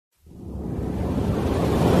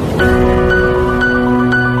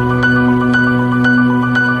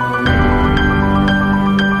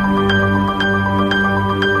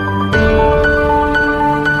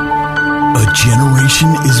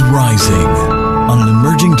rising on an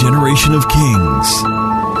emerging generation of kings.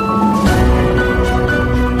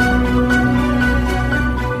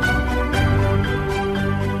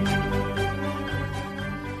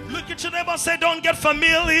 Say, don't get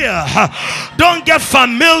familiar. Don't get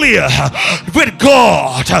familiar with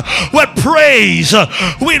God, with praise,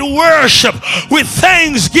 with worship, with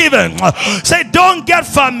thanksgiving. Say, don't get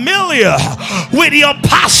familiar with your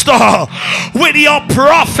pastor, with your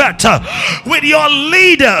prophet, with your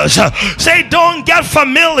leaders. Say, don't get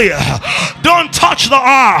familiar. Don't touch the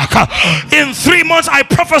ark. In 3 months, I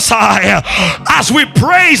prophesy, as we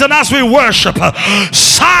praise and as we worship,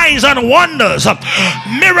 signs and wonders,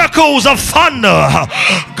 miracles of thunder.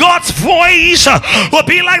 God's voice will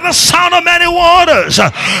be like the sound of many waters.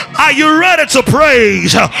 Are you ready to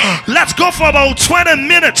praise? Let's go for about 20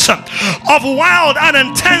 minutes of wild and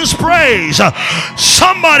intense praise.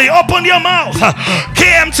 Somebody open your mouth.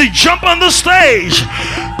 KMT, jump on the stage.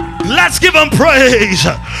 Let's give him praise.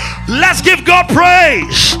 Let's give God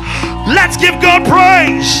praise. Let's give God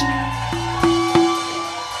praise.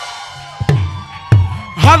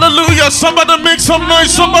 Hallelujah. Somebody make some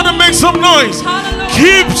noise. Somebody make some noise. Hallelujah.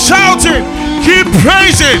 Keep shouting. Keep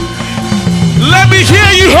praising. Let me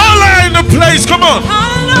hear you holler in the place. Come on.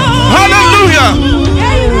 Hallelujah.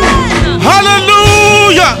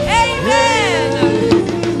 Hallelujah. Amen.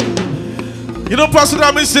 You know, Pastor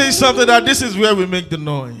Dami says something that this is where we make the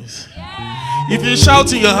noise. If you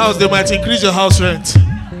shout in your house, they might increase your house rent.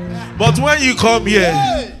 But when you come here,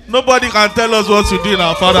 nobody can tell us what to do in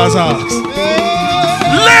our Father's house.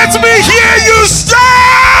 Let me hear you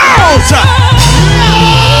shout!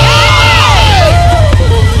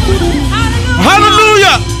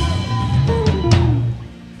 Hallelujah!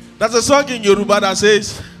 That's a song in Yoruba that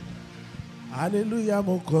says, Hallelujah.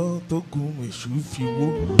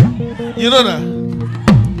 You know that?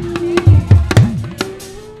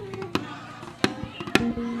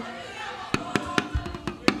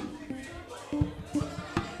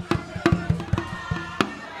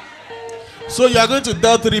 So you are going to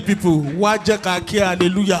tell 3 people,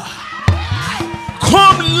 hallelujah.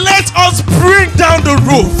 Come, let us bring down the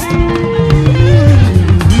roof.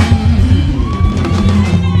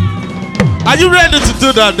 Are you ready to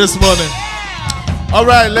do that this morning? All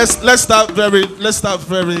right, let's start very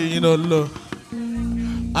low.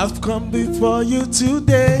 I've come before you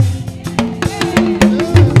today,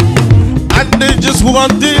 and there's just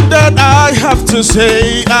one thing that I have to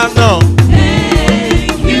say. I know.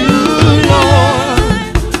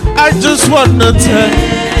 I just wanna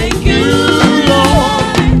thank you,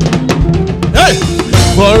 Lord. Hey,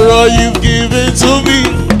 for all you've given to me,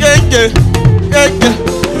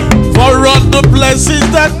 for all the blessings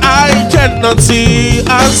that I cannot see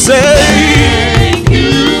and say. Thank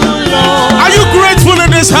you, Lord. Are you grateful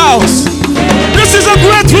in this house? This is a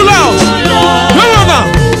grateful house. Come on now,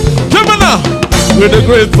 come on now. With a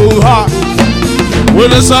grateful heart,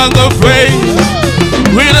 with a song of praise,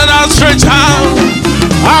 with an outstretched hand,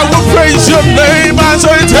 I will praise your name as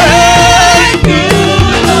I thank you,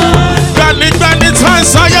 Lord.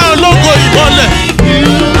 Thank you,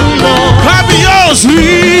 Lord. Happy yours,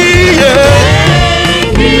 thank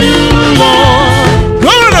you, Lord.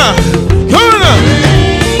 Come on, come on.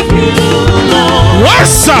 Thank you, Lord.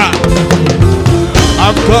 Rasa,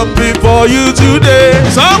 I've come before you today.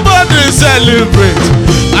 Somebody celebrate.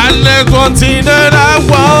 And there's one thing that I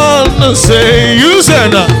want to say. You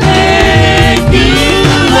said thank you,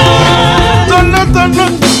 Lord.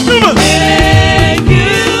 Thank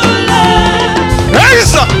you, Lord. Hey,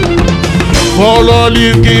 sir. For all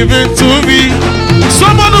you've given to me.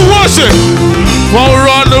 Somebody worship. For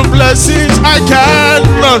all the blessings I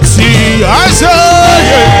cannot see. I say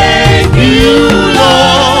thank you,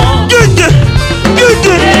 Lord. Thank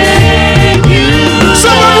you.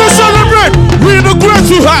 Somebody celebrate with a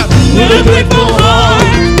grateful heart. With a grateful heart.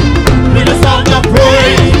 With a song of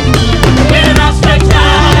praise. With an outstretched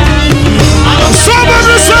hand.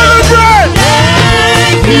 Somebody celebrate.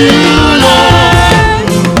 Thank you, Lord.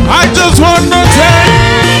 I just want to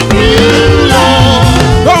thank you,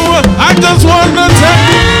 Lord. I just want to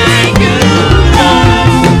thank you,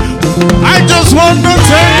 Lord. I just want to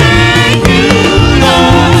thank you,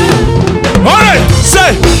 Lord.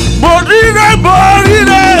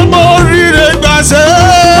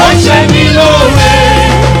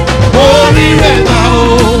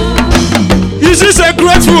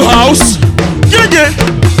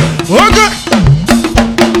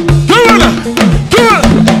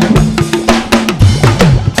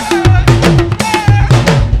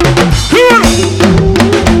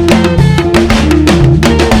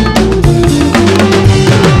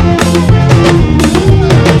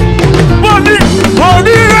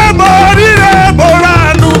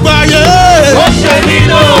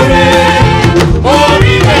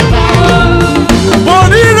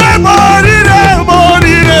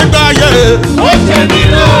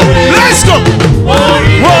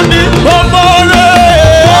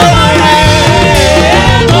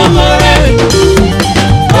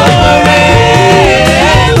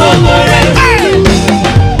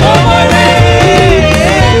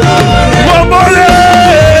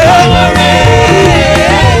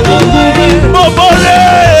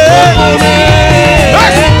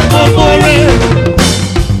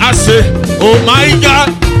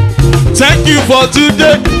 for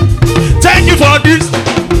today. Thank you for this.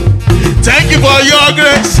 Thank you for your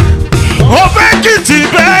grace. Oh, thank you,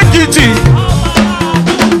 thank you.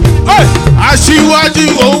 Hey, aṣíwájú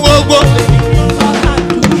ohun gbogbo.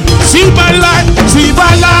 See my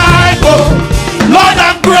life, oh Lord,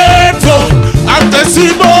 I'm grateful. I'm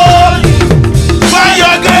testimony for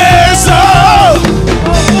your grace, oh.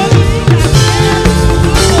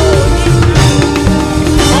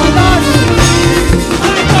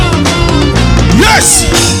 Yes,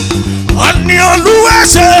 ani Olúwa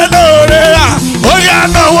ṣe lóore à, ó yá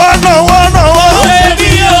náwó.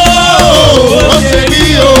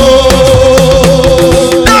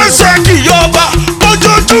 Lọ́sẹ̀ kì yọba,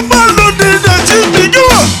 ojoojúmọ́ ló ní ìdẹ̀tí mi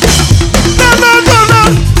yúwọ̀. No.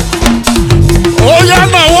 Ó yá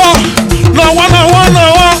náwó.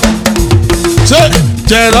 Ṣé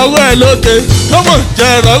jẹ̀rọ̀wọ́ ẹ̀ lóde? Come on,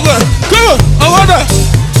 jẹ̀rọ̀wọ́ ẹ̀. Come on, owó náà.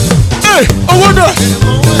 Owó náà.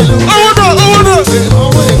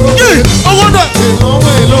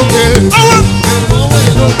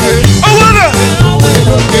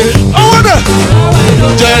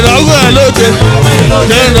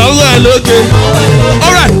 All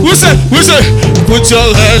right, we say, put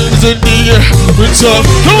your hands in the air.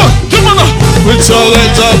 Come on now. Put your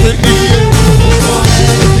hands up in the air.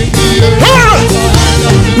 Come on,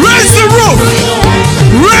 raise the roof.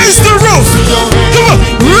 Come on,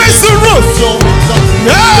 raise the roof.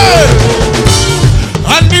 Yeah.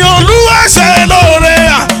 And the Olúwa ṣe lóore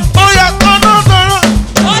à, ó yá no.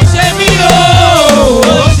 Ó ṣe mí o.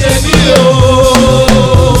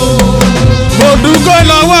 Mo dúpẹ́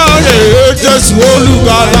lọ́wọ́ Jésù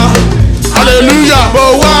olùgbàlà. Hallelujah, mo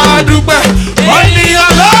wá dúpẹ́. Wọ́n ní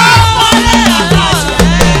ọlọ́.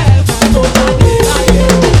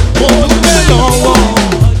 Mo dúpẹ́ lọ́wọ́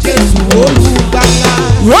Jésù olùgbàlà.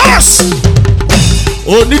 Yes!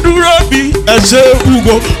 Onídúró bí ẹ̀ṣẹ̀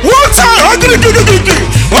wúwo. Wọ́n ta ọ̀gírígírígírí.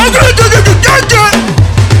 Gẹ́gẹ́.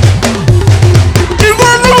 Ìwọ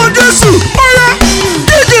lọ́wọ́ Jésù. Ọ̀yá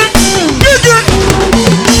gẹ́gẹ́.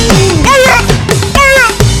 Ọ̀yá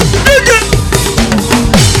gẹ́gẹ́.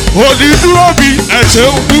 Onídúró bí ẹ̀ṣẹ̀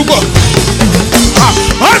wúwo.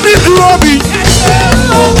 Onídúró bí.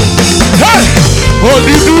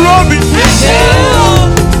 Onídúró bí.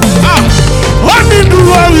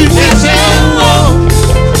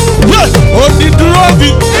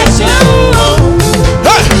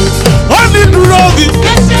 Onídúró bí.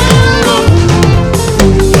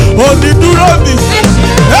 Onídúró bí.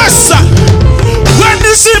 Yes, sir. When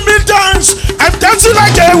you see me dance, I'm dancing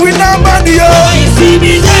like a winner man. When you see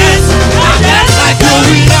me dance, I dance like a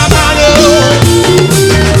winner man.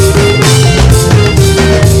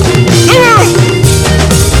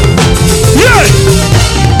 Yeah.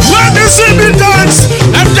 When you see me dance,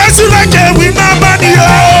 I'm dancing like a winner man.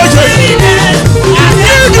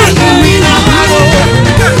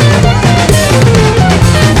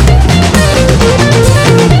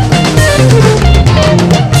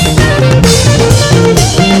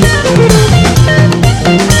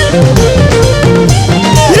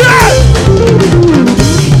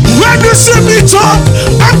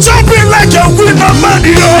 I'm jumping like a winner man.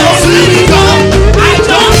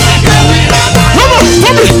 Come on,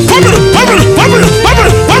 pump it.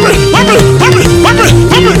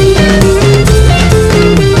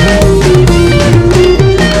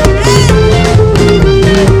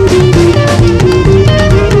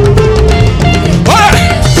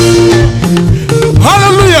 Alright.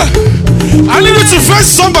 Hallelujah. I need you to face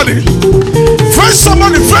somebody.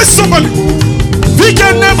 Pick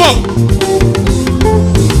a neighbor.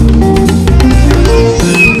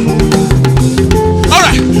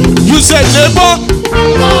 You said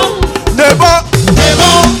neighbor.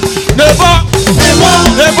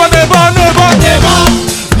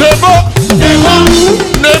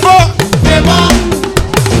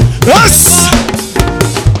 Yes.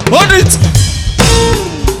 Hold it.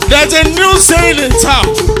 There's a new saying in town.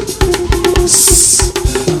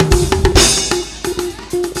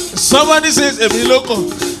 Somebody says, "Emi loco."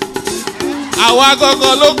 Awa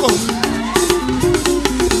gogo loco.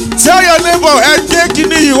 Tell your neighbor, and take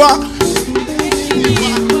you are.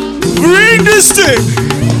 Bring this thing.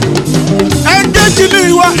 And take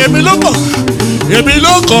you are. Emi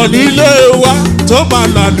loco nílé wa tó máa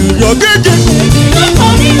lálùyọ gẹ́gẹ́. Emi loco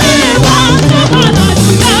nílé wa tó máa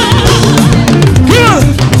lálùyọ.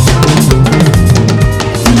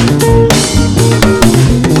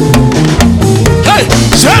 Hey,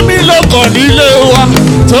 ṣé mi loco nílé wa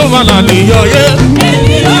tó máa lálùyọ yẹ.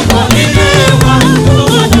 Emi loco nílé wa tó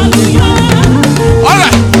máa lálùyọ. All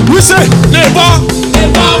right, we say neighbor.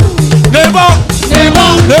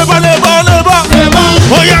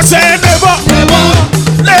 Oh, yeah, say neighbor.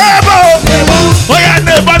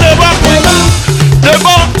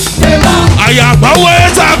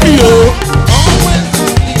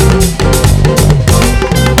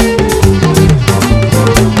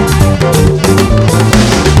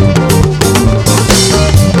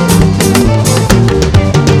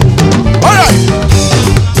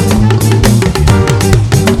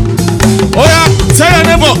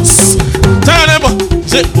 neighbor. Tell your neighbor.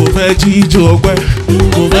 Say, mo fẹ́ jíjó ọpẹ́,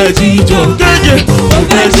 mo fẹ́ jíjó gẹ́gẹ́, mo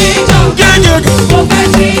fẹ́ jíjó gẹ́gẹ́, mo fẹ́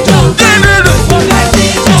jíjó gẹ́gẹ́, mo fẹ́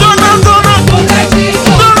jíjó tọ́nà, mo fẹ́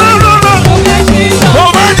jíjó tọ́nà, mo fẹ́ jíjó, mo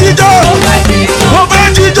fẹ́ jíjó, mo fẹ́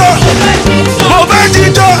jíjó, mo fẹ́ jíjó, mo fẹ́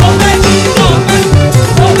jíjó, mo fẹ́ jíjó,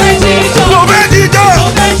 mo fẹ́ jíjó, mo fẹ́ jíjó,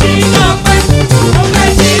 mo fẹ́ jíjó, mo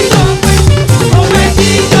fẹ́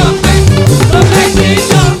jíjó, mo fẹ́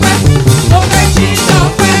jíjó, mo fẹ́ jíjó.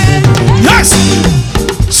 Yes.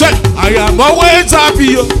 Say, I am always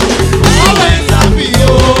happy. Always happy.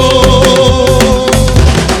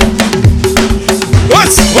 What?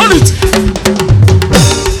 Hold it.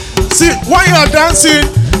 See, when you are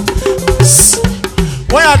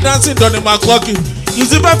dancing, Donny McClocky,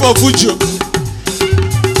 it's even for Fuji.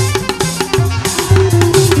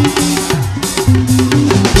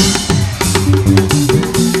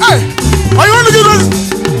 Hey, are you want to give us?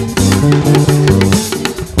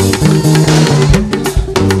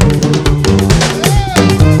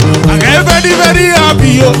 Very, very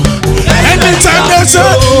happy, yo.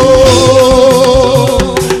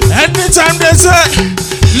 Anytime they say,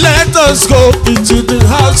 let us go into the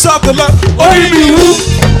house of the Lord. What do you mean who?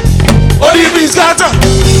 What do you mean scatter?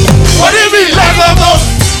 What do you mean let us go?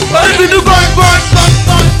 What do you mean do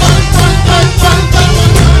going?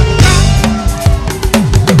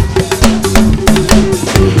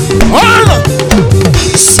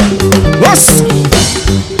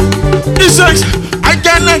 He says, I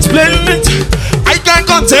can't explain it, I can't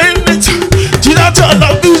contain it. Jesus, your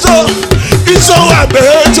love is so, it's so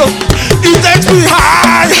amazing. It takes me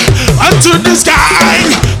high unto the sky.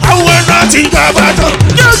 I will not think about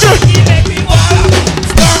it.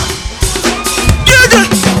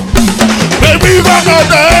 Baby, back on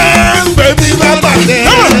them, baby, back on them.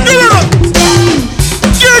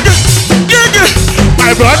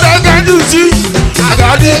 My brother, can you see? I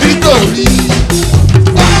got the victory.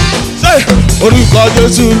 Orúkọ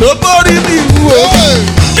Jésù ló borí mi wú o.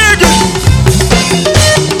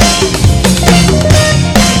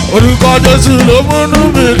 Orúkọ Jésù ló múnú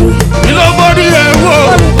mi dùn. Mi ló borí ẹ wú o.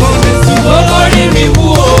 Orúkọ Jésù ló borí mi wú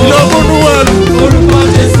o. Mi ló múnú ẹ dùn. Orúkọ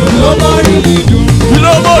Jésù ló borí mi dùn. Mi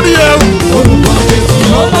ló borí ẹ wú. Orúkọ Jésù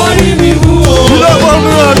ló borí mi wú o. Mi ló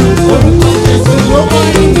múnú ẹ dùn. Orúkọ Jésù ló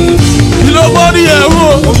borí mi dùn. Mi ló borí ẹ wú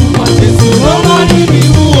o. Orúkọ Jésù ló borí mi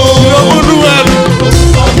wú o. Mi ló múnú ẹ dùn.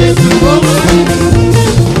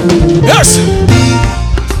 Yes,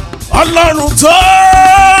 Ọlọ́run tó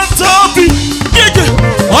tóbi,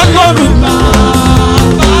 Ọlọ́run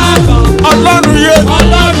Ọlọ́run yẹ.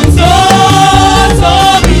 Ọlọ́run tó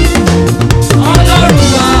tóbi, Ọlọ́run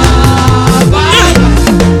bàbá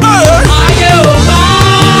ayé ò bá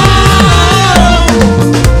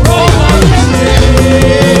ọmọ kékeré.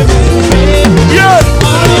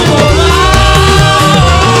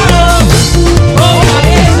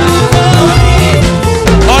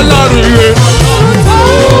 Ọlọ́run yẹ.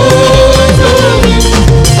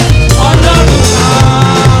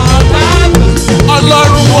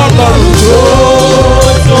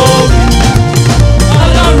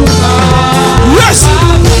 Yes,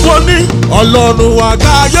 wọ́n ní Ọlọ́run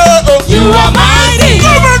àgbáyé o. You are mighty.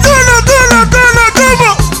 Come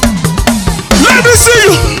on. Let me see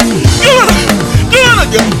you. Come on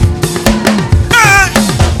again.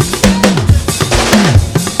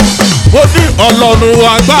 Wọ́n ní Ọlọ́run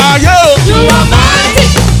àgbáyé o. You are mighty.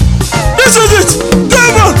 This is it.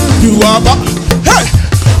 Come on. You are mighty. Hey.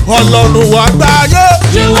 Ọlọ́run àgbáyé.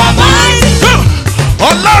 You are mighty.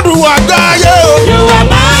 Ọlọ́run àgbáyé o. You are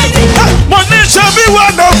mighty. Mo ní ṣe bí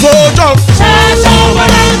wọ́n náà fojú. Ṣaṣọ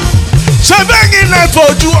wẹrẹ. Ṣe bẹ́yìn náà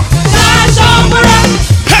fojú. Ṣaṣọ wẹrẹ.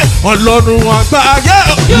 Ọlọ́run àgbáyé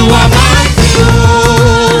o. You are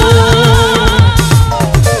mighty.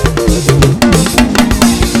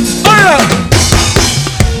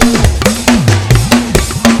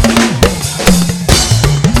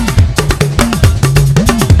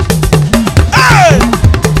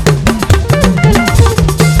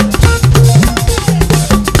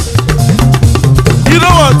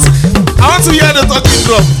 I want to hear the talking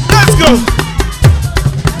drum. Let's go.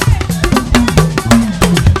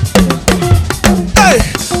 Hey,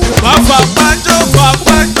 Papa Panjo.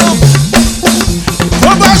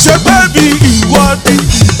 Wọ́n bá ṣe bẹ́ẹ̀bì ìwọ́dí.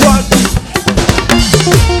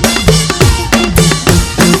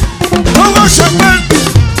 Wọ́n bá ṣe bẹ́ẹ̀bì.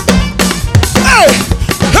 Hey.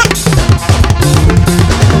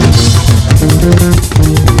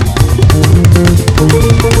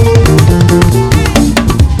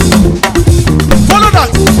 Follow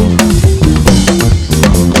that.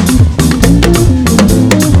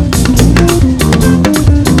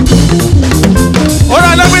 All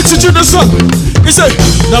right, let me teach you the song. He said,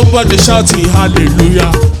 nobody shouting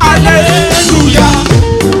hallelujah. Hallelujah.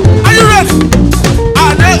 Are you ready?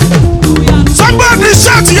 Hallelujah. Somebody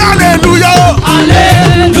shouting hallelujah.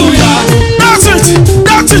 Hallelujah. That's it.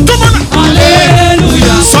 That's it. Come on.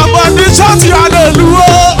 Hallelujah. Somebody shouting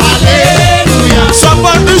hallelujah. Hallelujah.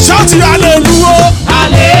 Somebody shouting hallelujah.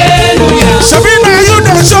 Hallelujah. Sabina, you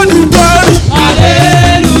that show the glory.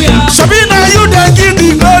 Hallelujah. Sabina, you that give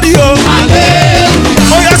the glory. Hallelujah.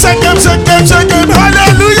 Oh yeah, sing him,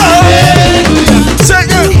 hallelujah. Sing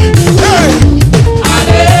him, hey.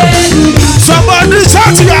 Hallelujah. Somebody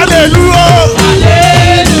shout hallelujah.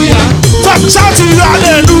 Hallelujah. Stop shouting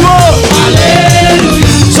hallelujah.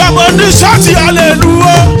 Hallelujah. Somebody shout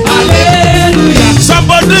hallelujah. Hallelujah.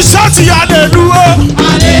 Somebody shout hallelujah.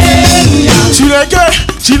 Hallelujah. Chileke,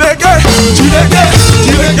 chileke, chileke,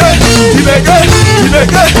 chileke, chileke,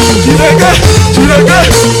 chileke, chileke,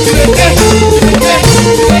 chileke,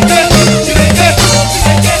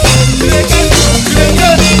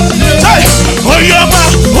 hey, oyama,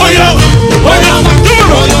 oyama,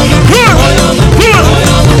 oyama,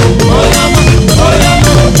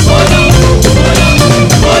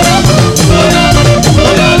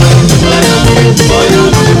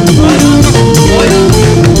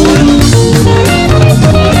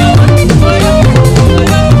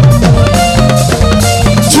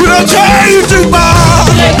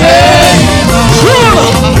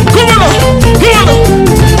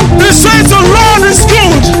 He says the Lord is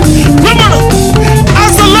good. Come on.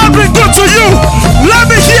 As the Lord be good to you, let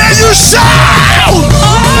me hear you shout.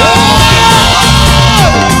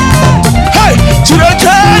 Hey,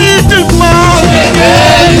 Chileke Idima.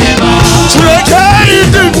 Chileke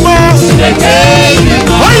Idima.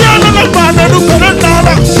 Oya na mana rukana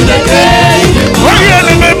nala. Oya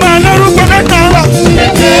na mana rukana nala.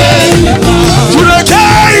 Chileke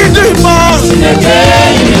Idima.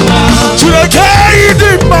 Chileke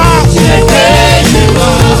Idima.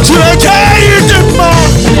 Chileke Idima.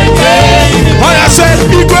 Oya say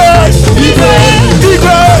Igwe. Igwe.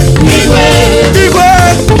 Igwe. Igwe.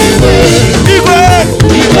 Igwe.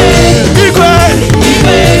 Igwe.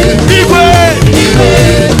 Igwe.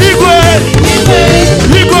 Igwe.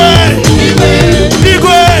 Igwe.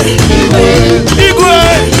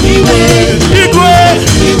 Igwe.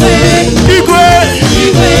 Igwe.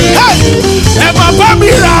 Hey! And my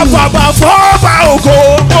family la baba for oko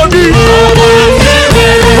body.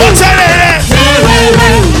 What's it?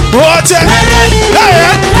 What's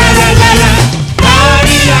it?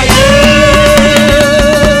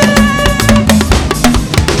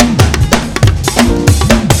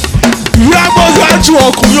 Ju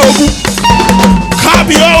ọkùnrin ogun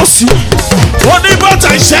kábíyèsí oníbàtà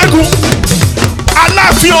ìṣẹ́gun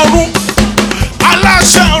aláàfin ọ̀run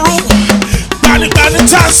aláṣẹ ọ̀run gbanigbani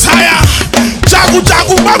tá a sáyà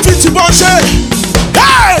jagunjagun má fi tìbọn ṣe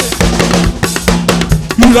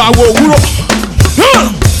ìràwọ̀ òwúrọ̀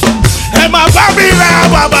ẹ máa bá mi ra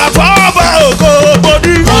bàbá fọ́ọ̀bà ògo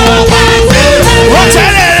bòdì ó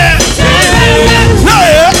tẹ̀lé rẹ̀.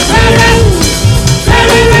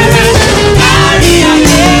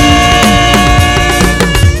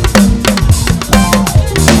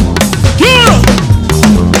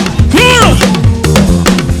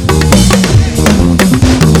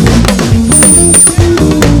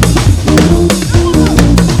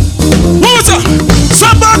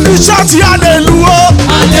 Shout hallelujah.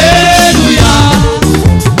 Hallelujah.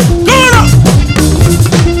 Good.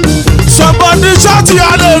 Somebody shout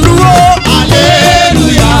hallelujah.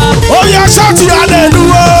 Hallelujah. Oh yeah, shout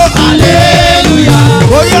hallelujah. Hallelujah.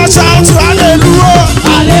 Oh yeah, shout hallelujah.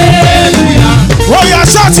 Hallelujah. Oh yeah,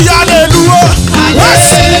 shout hallelujah.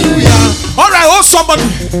 Hallelujah. All right, hold somebody.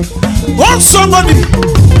 Hold somebody.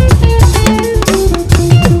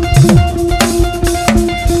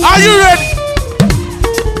 Are you ready?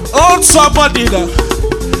 Hold somebody now.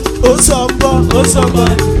 Oh somebody, oh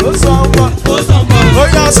somebody, oh somebody, Oh somebody. oh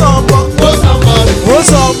yeah somebody, Oh somebody. oh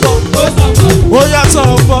somebody, Oh somebody. oh yeah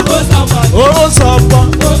somebody, Oh somebody. oh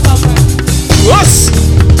somebody, Oh somebody. yes.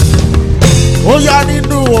 Oh yeah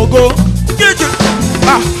nínú ògo,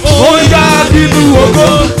 ah, oh yeah nínú ògo,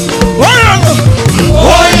 oh yeah nínú ògo,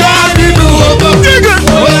 Oh yeah, nínú ògo. oh yeah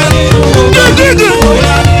nínú ògo.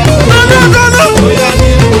 Oh yeah,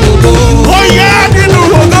 nínú ògo. Oh yeah, nínú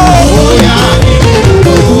ògo. Oh yeah, nínú ògo. Oh yeah, nínú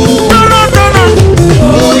ògo.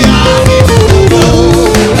 Oh yeah, nínú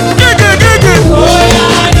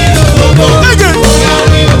ògo. Oh yeah, nínú ògo. Oh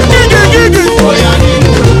yeah,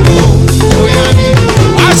 nínú ògo.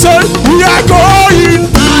 I said we are going.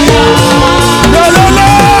 Higher. La la la,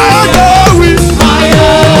 going.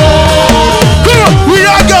 Higher.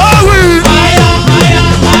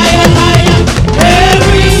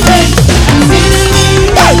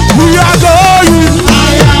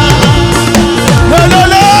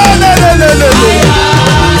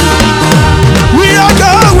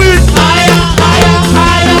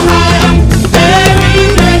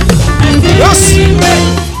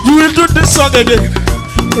 song again.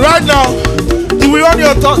 Right now, you will on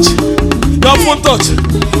your touch, your phone touch.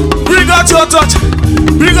 Bring out your touch.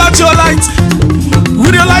 Bring out your light.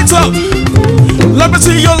 With your lights up. Let me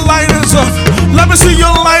see your lighters up. Let me see your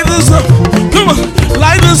lighters up. Come on,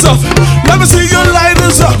 lighters up. Let me see your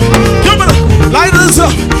lighters up. Come on, lighters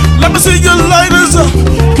up. Let me see your lighters up.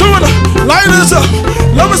 Come on, lighters up.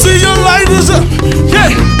 Let me see your lighters up. Yeah,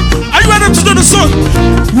 are you ready to do the song?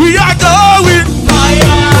 We are going.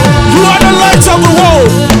 You are the lights of the world.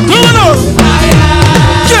 Come on.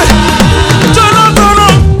 Yeah. Turn on, turn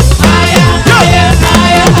on.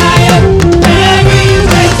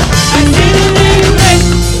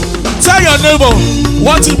 Tell your neighbor,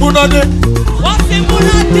 what's in Munade? What's in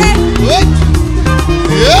Munade?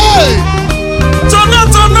 Yeah. Turn on,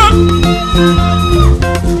 turn on.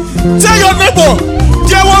 Tell your neighbor,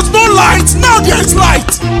 there was no light, now there's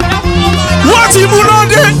light. What's in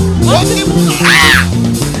Munade?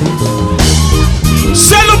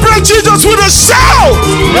 Celebrate Jesus with a shout.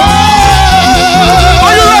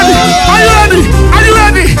 Are you ready? Are you ready? Are you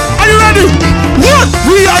ready? Are you ready? What?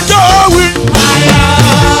 We are going.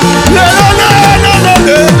 We are going.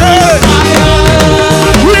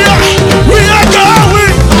 We are going.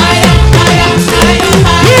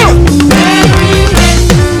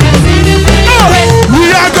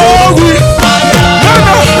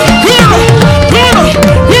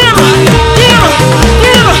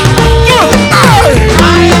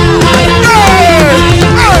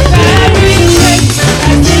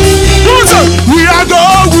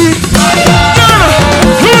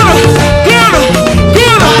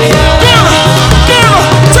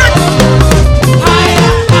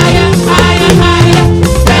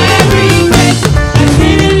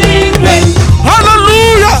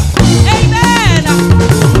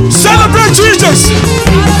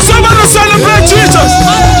 Somebody celebrate Jesus.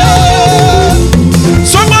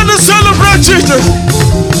 Somebody celebrate Jesus.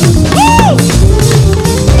 Woo!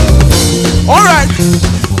 All right.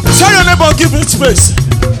 Tell your neighbor, give me space.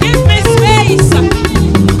 Give me space.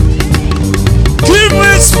 Give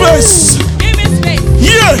me space. Give me space.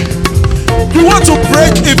 Yeah. You want to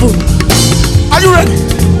break even. Are you ready?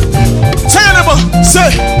 Tell your neighbor, say,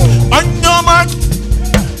 on your mark.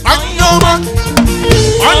 On your mark.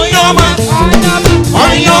 On your mark.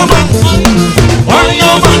 On your mark. On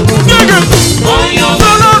your mark. Dig it. On your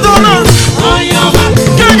mark. No. On your mark.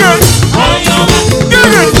 Dig it. On your mark.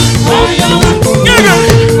 Dig it. On your mark. Dig it.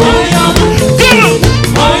 On your mark. Dig it.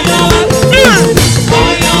 On your mark. Dig it.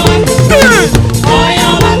 On your mark. Dig it. On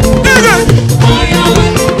your mark. Dig it. On your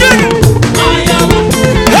mark. Dig it. On your mark.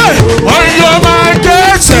 Hey, on your mark,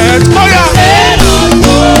 get set. Oh yeah.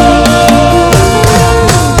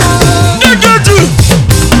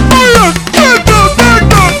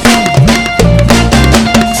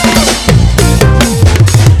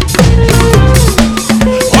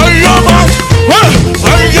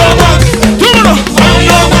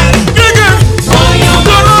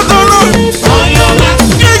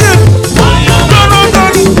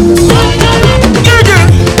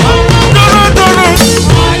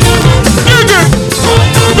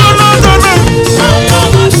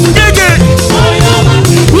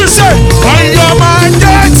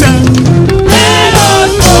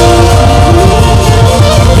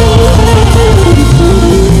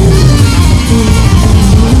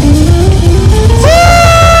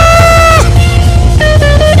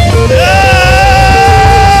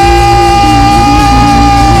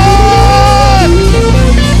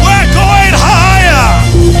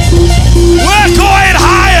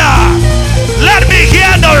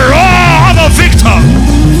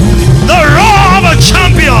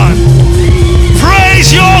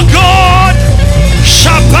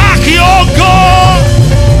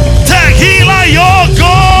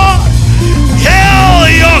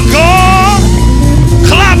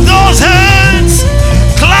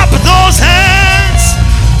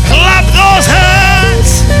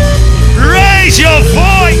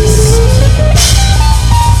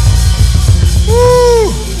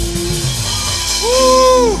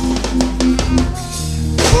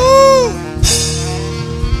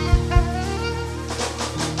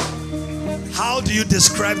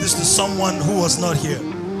 Describe this to someone who was not here.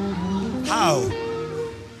 How?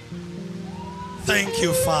 Thank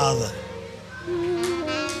you, Father.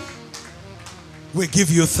 We give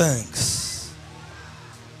you thanks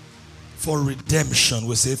for redemption.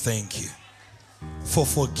 We say thank you. For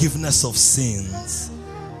forgiveness of sins,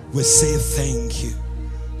 we say thank you.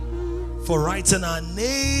 For writing our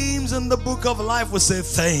names in the book of life, we say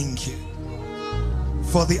thank you.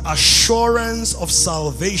 For the assurance of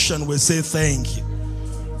salvation, we say thank you.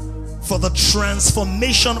 For the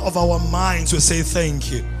transformation of our minds, we say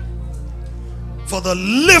thank you. For the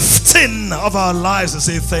lifting of our lives, to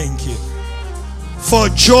say thank you. For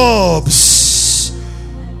jobs,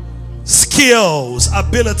 skills,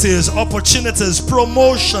 abilities, opportunities,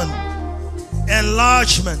 promotion,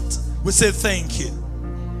 enlargement, we say thank you.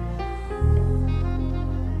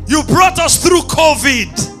 You brought us through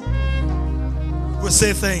COVID. We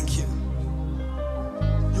say thank you.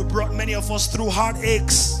 You brought many of us through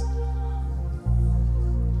heartaches,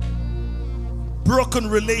 broken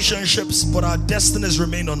relationships, but our destinies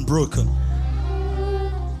remain unbroken.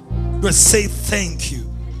 We say thank you.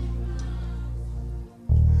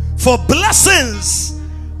 For blessings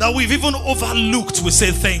that we've even overlooked, we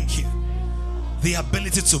say thank you. The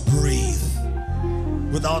ability to breathe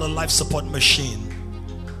without a life support machine.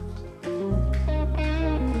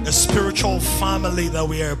 A spiritual family that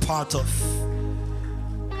we are a part of.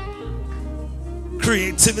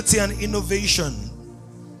 Creativity and innovation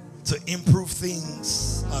to improve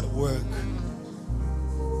things at work.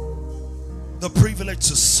 The privilege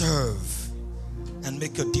to serve and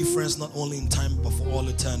make a difference not only in time but for all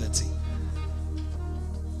eternity.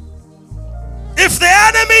 If the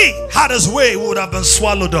enemy had his way, we would have been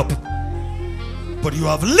swallowed up. But you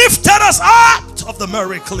have lifted us out of the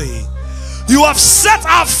miry clay. You have set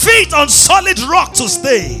our feet on solid rock to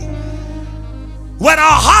stay. When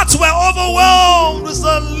our hearts were overwhelmed, you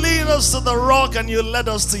said, lead us to the rock, and you led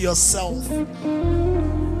us to yourself.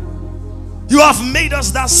 You have made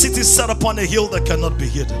us that city set upon a hill that cannot be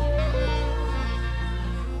hidden.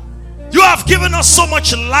 You have given us so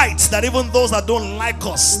much light that even those that don't like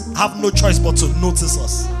us have no choice but to notice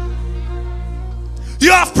us.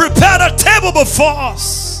 You have prepared a table before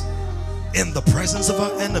us in the presence of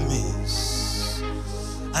our enemies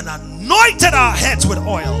and anointed our heads with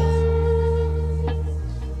oil.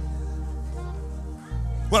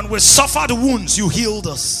 When we suffered wounds, you healed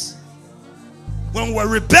us. When we were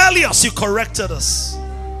rebellious, you corrected us.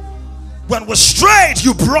 When we strayed,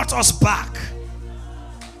 you brought us back.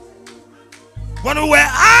 When we were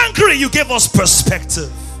angry, you gave us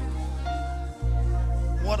perspective.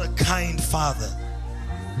 What a kind Father.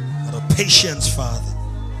 What a patient Father.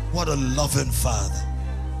 What a loving Father.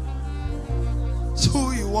 It's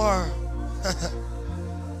who you are.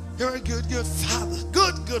 You're a good Father.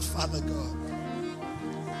 Good Father God.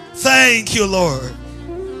 Thank you, Lord.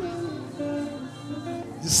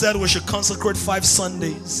 You said we should consecrate 5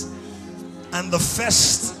 Sundays. And the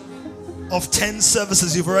first of 10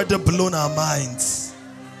 services, you've already blown our minds.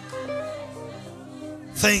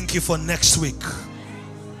 Thank you for next week.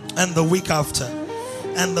 And the week after.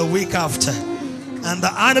 And the week after. And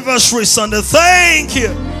the anniversary Sunday. Thank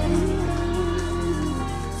you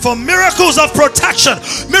for miracles of protection,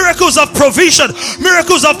 miracles of provision,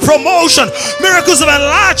 miracles of promotion, miracles of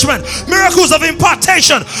enlargement, miracles of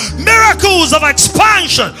impartation, miracles of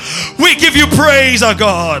expansion. We give you praise, our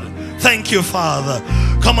God. Thank you, Father.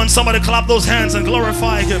 Come on, somebody clap those hands and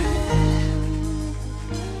glorify Him.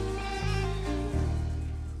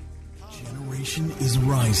 Generation is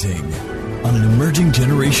rising on an emerging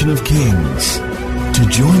generation of kings. To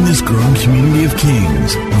join this growing community of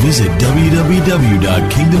kings, visit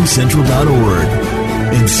www.kingdomcentral.org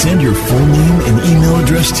and send your full name and email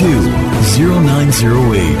address to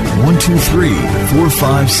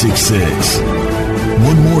 0908-123-4566.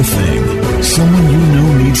 One more thing, someone you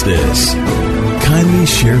know needs this. Kindly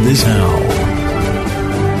share this now.